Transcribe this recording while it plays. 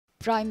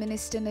Prime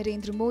Minister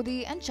Narendra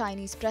Modi and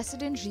Chinese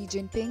President Xi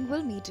Jinping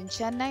will meet in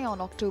Chennai on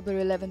October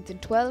 11th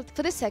and 12th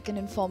for the second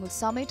informal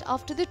summit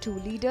after the two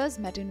leaders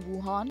met in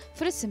Wuhan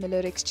for a similar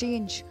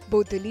exchange.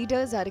 Both the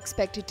leaders are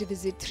expected to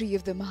visit three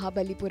of the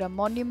Mahabalipuram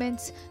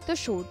monuments, the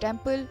Shore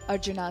Temple,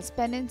 Arjuna's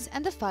Penance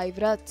and the Five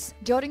Raths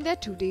during their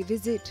two-day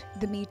visit.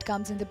 The meet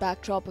comes in the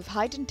backdrop of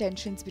heightened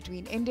tensions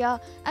between India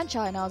and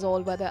China's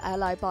all-weather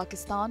ally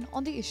Pakistan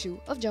on the issue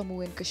of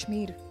Jammu and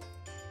Kashmir.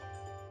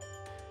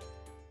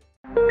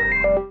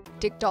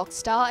 TikTok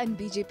star and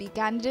BJP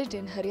candidate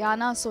in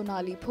Haryana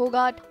Sonali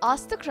Phogat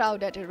asked the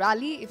crowd at a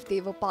rally if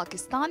they were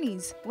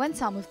Pakistanis when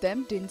some of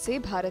them didn't say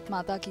Bharat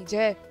Mata Ki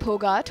Jai.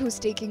 Phogat, who's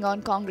taking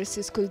on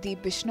Congress's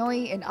Kuldeep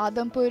Bishnoi in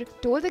Adampur,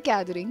 told the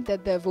gathering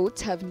that their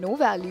votes have no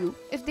value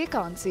if they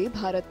can't say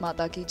Bharat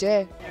Mata Ki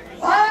Jai.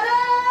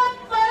 Bharat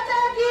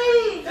Mata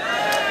Ki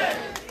Jai!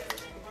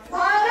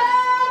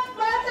 Bharat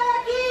Mata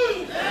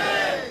Ki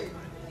Jai!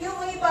 क्यों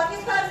वही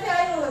पाकिस्तान से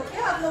आए हो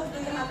क्या आप लोग जो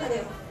यहाँ खड़े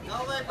हो?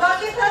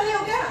 पाकिस्तानी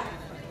हो क्या?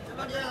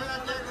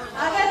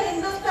 अगर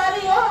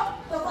हिंदुस्तानी हो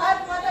तो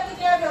भारत माता की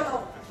जय बोलो।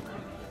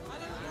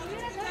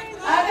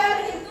 अगर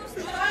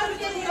हिंदुस्तान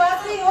के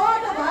निवासी हो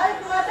तो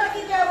भारत माता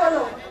की जय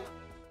बोलो।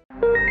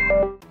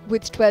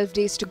 With 12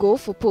 days to go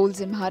for polls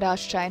in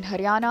Maharashtra and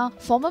Haryana,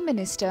 former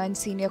minister and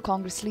senior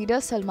Congress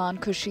leader Salman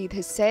Khurshid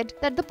has said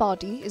that the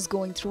party is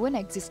going through an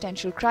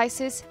existential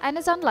crisis and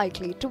is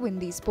unlikely to win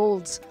these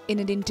polls. In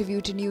an interview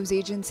to news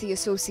agency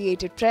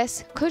Associated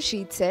Press,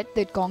 Khurshid said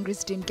that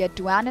Congress didn't get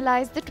to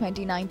analyze the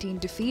 2019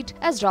 defeat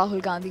as Rahul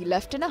Gandhi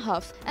left in a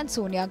huff and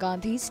Sonia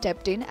Gandhi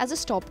stepped in as a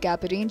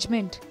stopgap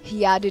arrangement.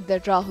 He added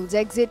that Rahul's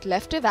exit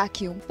left a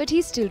vacuum, but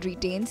he still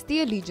retains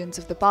the allegiance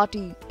of the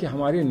party. कि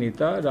हमारे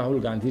नेता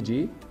राहुल गांधी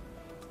जी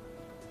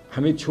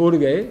हमें छोड़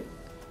गए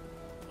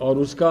और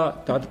उसका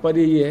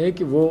तात्पर्य ये है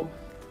कि वो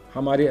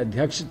हमारे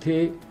अध्यक्ष थे।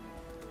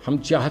 हम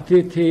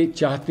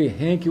चाहते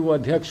हैं कि वो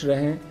अध्यक्ष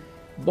रहें।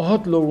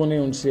 बहुत लोगों ने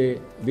उनसे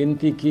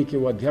विनती की कि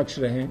वो अध्यक्ष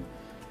रहें,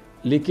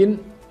 लेकिन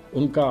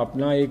उनका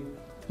अपना एक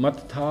मत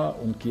था,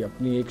 उनकी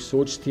अपनी एक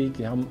सोच थी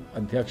कि हम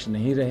अध्यक्ष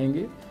नहीं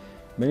रहेंगे।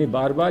 मैंने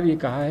बार बार ये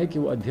कहा है कि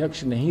वो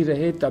अध्यक्ष नहीं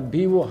रहे, तब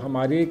भी वो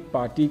हमारे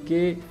पार्टी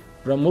के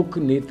प्रमुख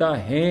नेता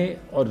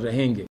हैं और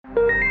रहेंगे।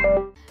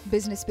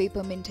 Business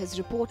paper Mint has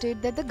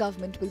reported that the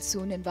government will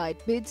soon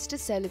invite bids to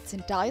sell its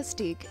entire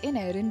stake in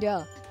Air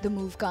India. The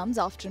move comes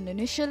after an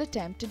initial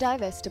attempt to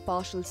divest a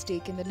partial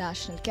stake in the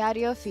national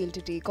carrier failed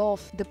to take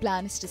off. The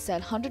plan is to sell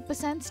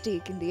 100%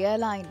 stake in the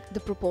airline. The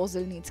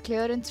proposal needs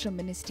clearance from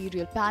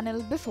ministerial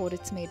panel before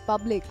it's made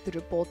public, the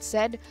report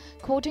said,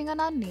 quoting an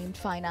unnamed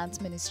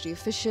finance ministry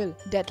official.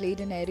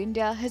 Debt-laden Air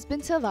India has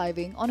been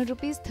surviving on a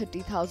Rs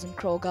 30,000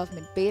 crore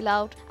government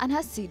bailout and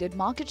has ceded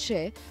market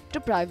share to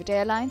private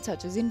airlines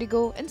such as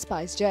Indigo and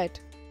SpiceJet.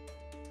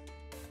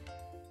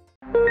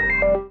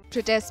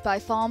 Protests by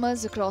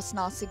farmers across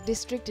Nasik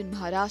district in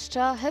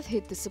Maharashtra have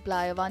hit the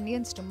supply of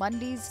onions to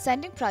mandis,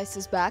 sending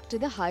prices back to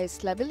the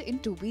highest level in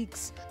 2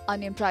 weeks.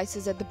 Onion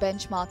prices at the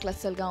benchmark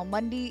Lasalgaon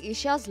Mandi,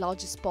 Asia's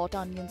largest spot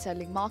onion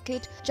selling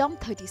market,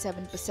 jumped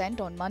 37%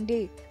 on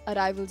Monday.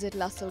 Arrivals at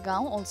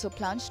Lasalgaon also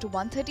plunged to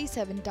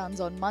 137 tons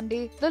on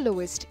Monday, the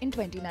lowest in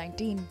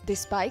 2019.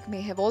 This spike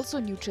may have also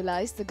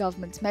neutralized the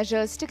government's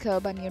measures to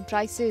curb onion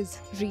prices.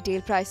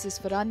 Retail prices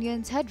for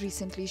onions had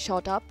recently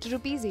shot up to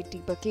Rs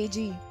 80 per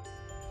kg.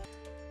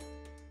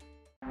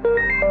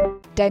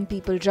 10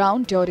 people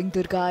drowned during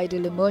Durga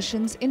idol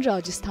immersions in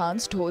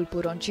Rajasthan's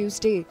Dholpur on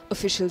Tuesday.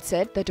 Officials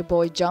said that a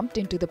boy jumped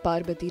into the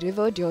Parbati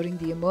river during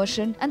the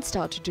immersion and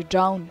started to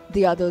drown.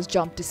 The others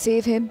jumped to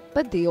save him,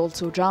 but they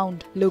also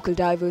drowned. Local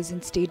divers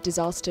and State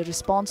Disaster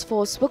Response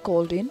Force were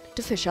called in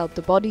to fish out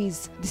the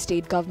bodies. The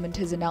state government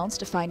has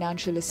announced a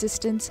financial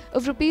assistance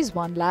of Rs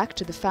 1 lakh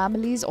to the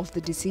families of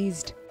the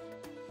deceased.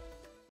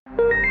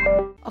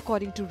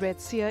 According to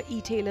Red Seer,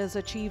 e-tailers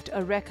achieved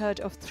a record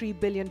of $3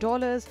 billion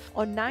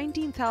or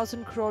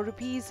 19,000 crore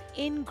rupees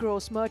in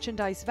gross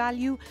merchandise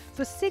value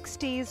for 6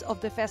 days of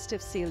the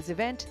festive sales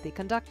event they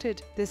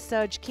conducted. This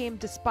surge came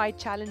despite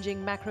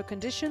challenging macro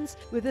conditions,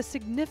 with a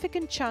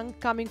significant chunk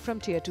coming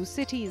from Tier 2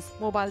 cities.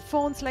 Mobile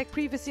phones, like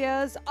previous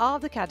years, are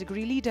the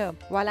category leader.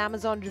 While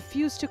Amazon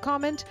refused to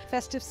comment,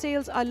 festive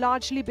sales are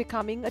largely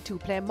becoming a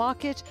two-player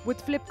market,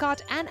 with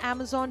Flipkart and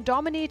Amazon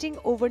dominating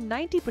over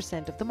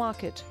 90% of the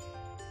market.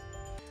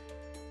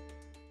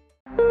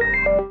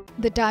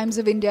 The Times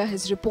of India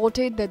has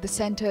reported that the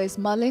centre is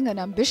mulling an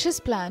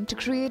ambitious plan to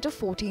create a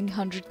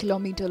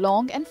 1,400-kilometre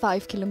long and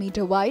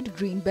 5-kilometre wide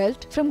green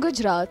belt from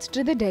Gujarat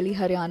to the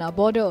Delhi-Haryana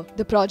border.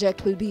 The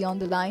project will be on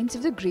the lines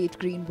of the Great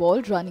Green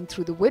Wall running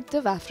through the width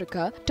of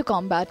Africa to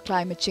combat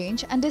climate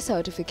change and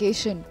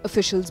desertification.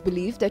 Officials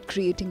believe that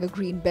creating a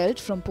green belt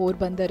from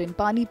Porbandar in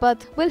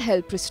Panipat will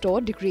help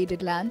restore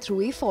degraded land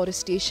through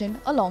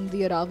afforestation along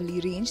the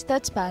Aravalli range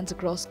that spans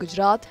across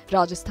Gujarat,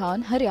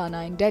 Rajasthan,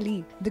 Haryana and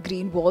Delhi. The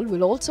green wall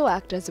will also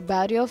act as a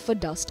barrier for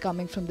dust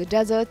coming from the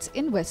deserts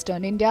in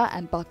western India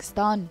and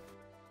Pakistan.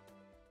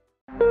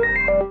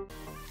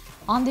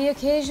 On the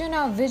occasion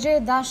of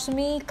Vijay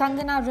Dashmi,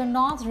 Kangana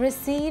Ranaut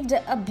received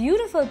a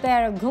beautiful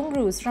pair of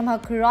ghungroos from her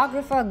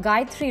choreographer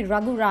Gayatri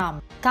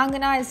Raghuram.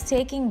 Kangana is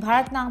taking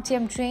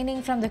Bharatnatyam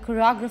training from the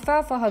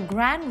choreographer for her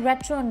grand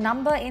retro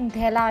number in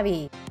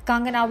Thelavi.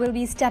 Kangana will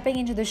be stepping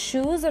into the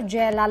shoes of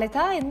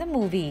Jayalalitha in the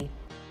movie.